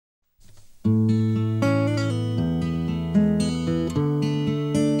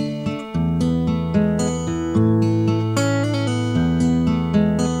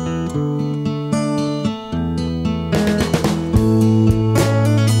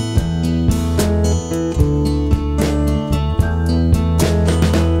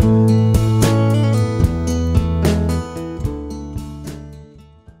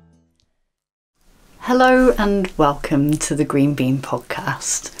Hello and welcome to the Green Bean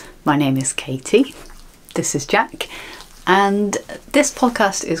podcast. My name is Katie, this is Jack, and this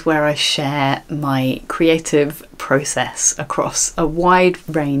podcast is where I share my creative process across a wide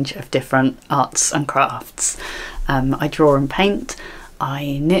range of different arts and crafts. I draw and paint,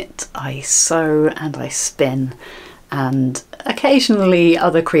 I knit, I sew and I spin, and occasionally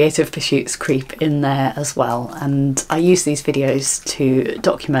other creative pursuits creep in there as well, and I use these videos to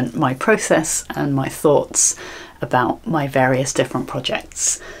document my process and my thoughts about my various different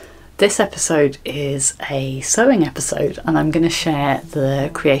projects. This episode is a sewing episode and I'm going to share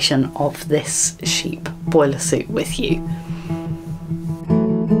the creation of this sheep boiler suit with you.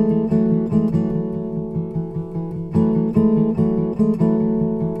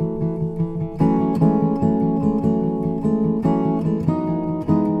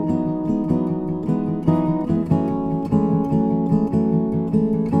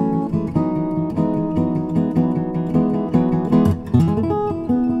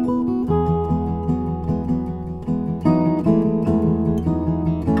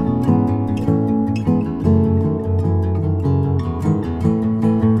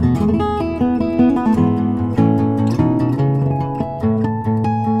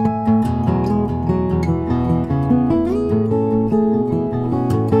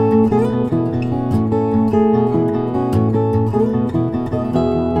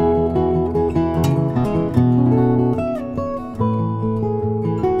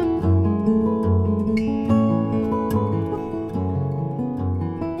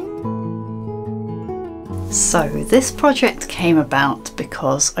 So this project came about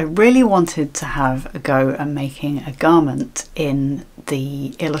because I really wanted to have a go at making a garment in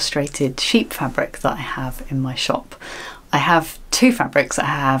the illustrated sheep fabric that I have in my shop. I have two fabrics. I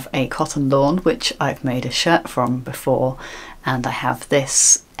have a cotton lawn, which I've made a shirt from before, and I have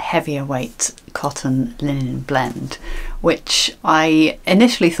this heavier weight cotton linen blend, which I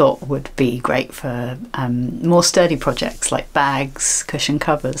initially thought would be great for more sturdy projects like bags, cushion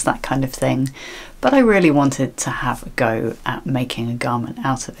covers, that kind of thing. But I really wanted to have a go at making a garment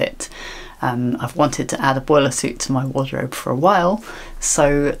out of it. I've wanted to add a boiler suit to my wardrobe for a while,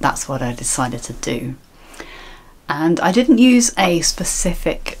 so that's what I decided to do. And I didn't use a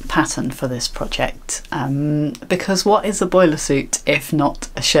specific pattern for this project, because what is a boiler suit if not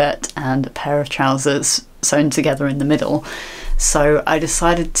a shirt and a pair of trousers sewn together in the middle? So I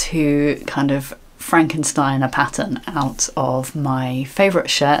decided to kind of Frankenstein a pattern out of my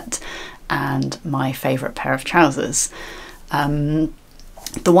favourite shirt and my favourite pair of trousers. The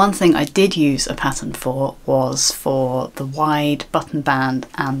one thing I did use a pattern for was for the wide button band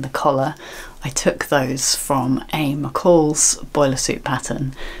and the collar. I took those from a McCall's boiler suit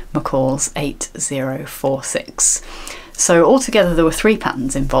pattern, McCall's 8046. So altogether there were three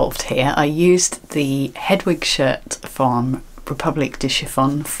patterns involved here. I used the Hedwig shirt from Republique du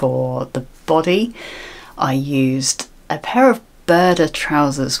Chiffon for the body. I used a pair of Birder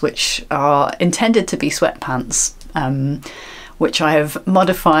trousers, which are intended to be sweatpants, which I have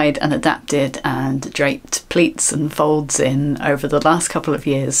modified and adapted and draped pleats and folds in over the last couple of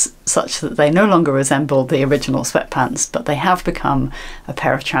years, such that they no longer resemble the original sweatpants, but they have become a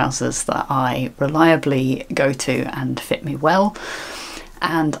pair of trousers that I reliably go to and fit me well.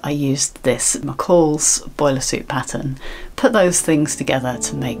 And I used this McCall's boiler suit pattern, put those things together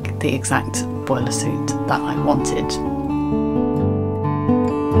to make the exact boiler suit that I wanted.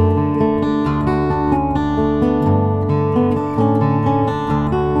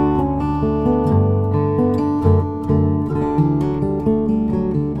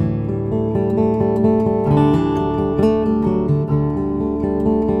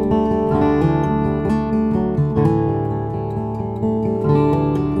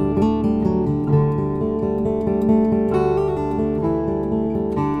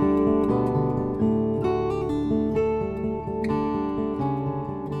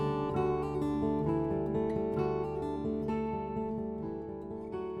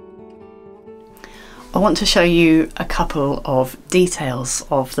 I want to show you a couple of details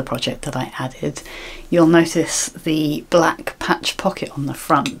of the project that I added. You'll notice the black patch pocket on the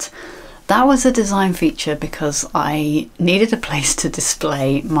front. That was a design feature because I needed a place to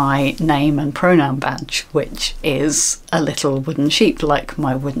display my name and pronoun badge, which is a little wooden sheep, like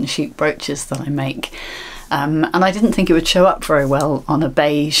my wooden sheep brooches that I make. And I didn't think it would show up very well on a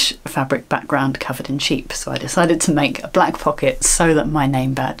beige fabric background covered in sheep, so I decided to make a black pocket so that my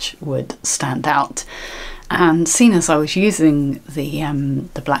name badge would stand out. And seeing as I was using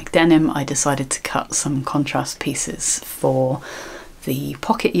the black denim, I decided to cut some contrast pieces for the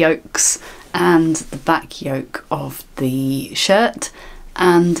pocket yokes and the back yoke of the shirt,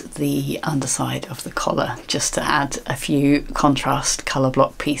 and the underside of the collar, just to add a few contrast colour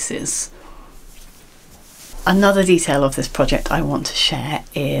block pieces. Another detail of this project I want to share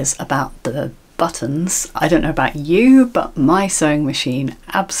is about the buttons. I don't know about you, but my sewing machine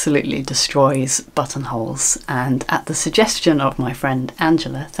absolutely destroys buttonholes, and at the suggestion of my friend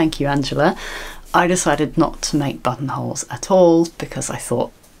Angela, thank you Angela, I decided not to make buttonholes at all because I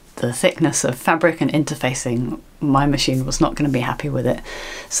thought the thickness of fabric and interfacing, my machine was not going to be happy with it.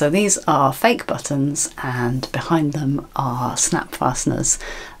 So these are fake buttons, and behind them are snap fasteners,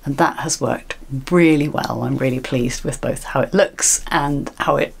 and that has worked really well. I'm really pleased with both how it looks and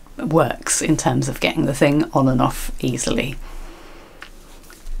how it works in terms of getting the thing on and off easily.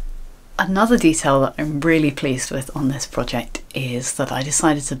 Another detail that I'm really pleased with on this project is that I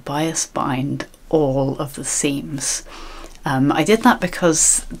decided to bias bind all of the seams. I did that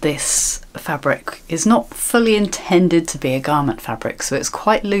because this fabric is not fully intended to be a garment fabric, so it's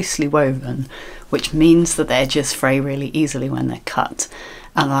quite loosely woven, which means that the edges fray really easily when they're cut,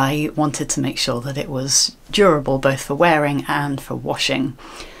 and I wanted to make sure that it was durable both for wearing and for washing.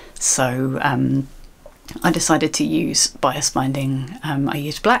 So I decided to use bias binding. I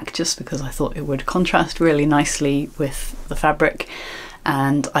used black just because I thought it would contrast really nicely with the fabric,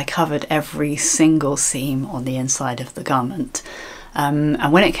 and I covered every single seam on the inside of the garment.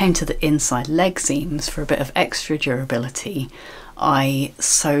 And when it came to the inside leg seams, for a bit of extra durability, I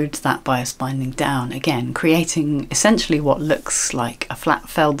sewed that bias binding down again, creating essentially what looks like a flat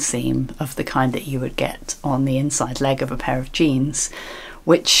felled seam of the kind that you would get on the inside leg of a pair of jeans,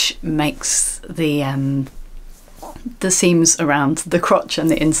 which makes the seams around the crotch and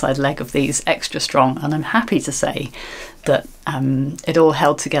the inside leg of these extra strong. And I'm happy to say that it all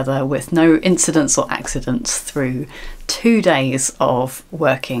held together with no incidents or accidents through 2 days of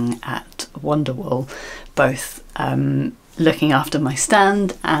working at Wonderwool, both looking after my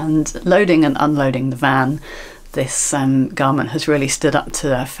stand and loading and unloading the van. This garment has really stood up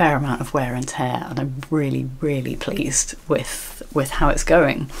to a fair amount of wear and tear, and I'm really, really pleased with how it's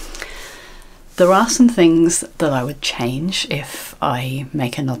going. There are some things that I would change if I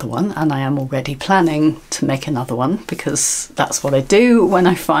make another one, and I am already planning to make another one because that's what I do when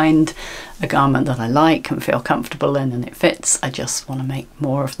I find a garment that I like and feel comfortable in and it fits. I just want to make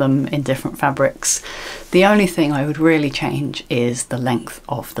more of them in different fabrics. The only thing I would really change is the length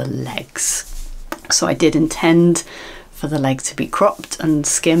of the legs. So I did intend for the leg to be cropped and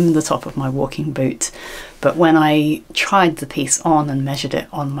skim the top of my walking boot, but when I tried the piece on and measured it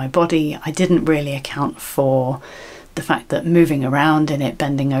on my body, I didn't really account for the fact that moving around in it,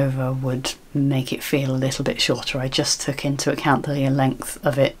 bending over, would make it feel a little bit shorter. I just took into account the length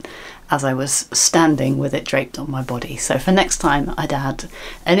of it as I was standing with it draped on my body. So for next time I'd add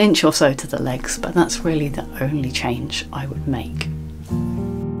an inch or so to the legs, but that's really the only change I would make.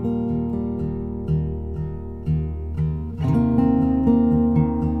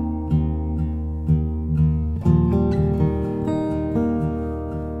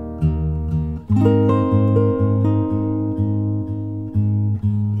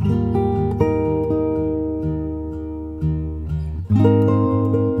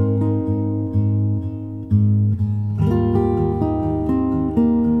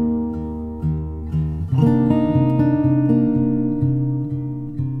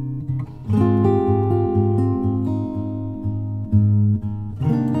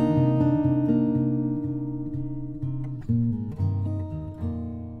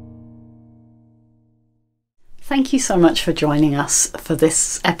 Thank you so much for joining us for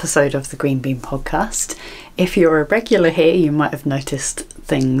this episode of the Green Bean podcast. If you're a regular here, you might have noticed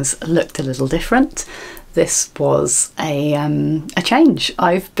things looked a little different. This was a change.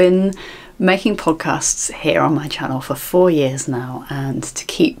 I've been making podcasts here on my channel for 4 years now, and to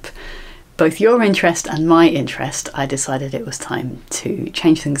keep both your interest and my interest, I decided it was time to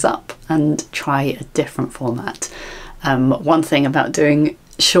change things up and try a different format. One thing about doing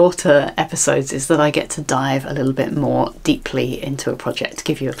shorter episodes is that I get to dive a little bit more deeply into a project,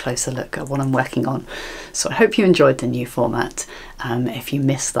 give you a closer look at what I'm working on. So I hope you enjoyed the new format. If you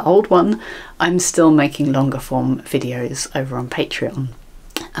missed the old one, I'm still making longer form videos over on Patreon.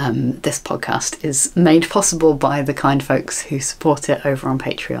 This podcast is made possible by the kind folks who support it over on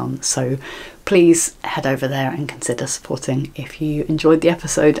Patreon, so please head over there and consider supporting if you enjoyed the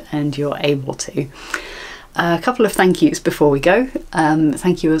episode and you're able to. A couple of thank yous before we go.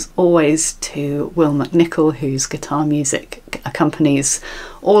 Thank you as always to Will McNicol, whose guitar music accompanies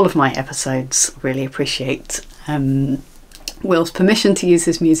all of my episodes. Really appreciate Will's permission to use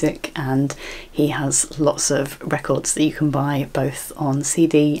his music, and he has lots of records that you can buy both on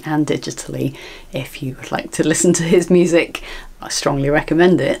CD and digitally if you would like to listen to his music. I strongly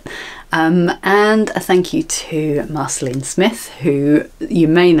recommend it. And a thank you to Marceline Smith, who you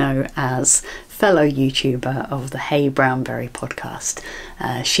may know as fellow YouTuber of the Hey Brownberry podcast.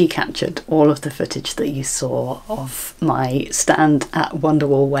 She captured all of the footage that you saw of my stand at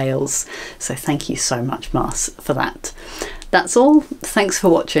Wonderwall Wales, so thank you so much, Mars, for that. That's all. Thanks for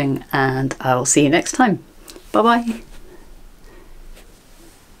watching, and I'll see you next time. Bye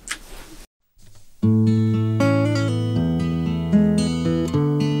bye.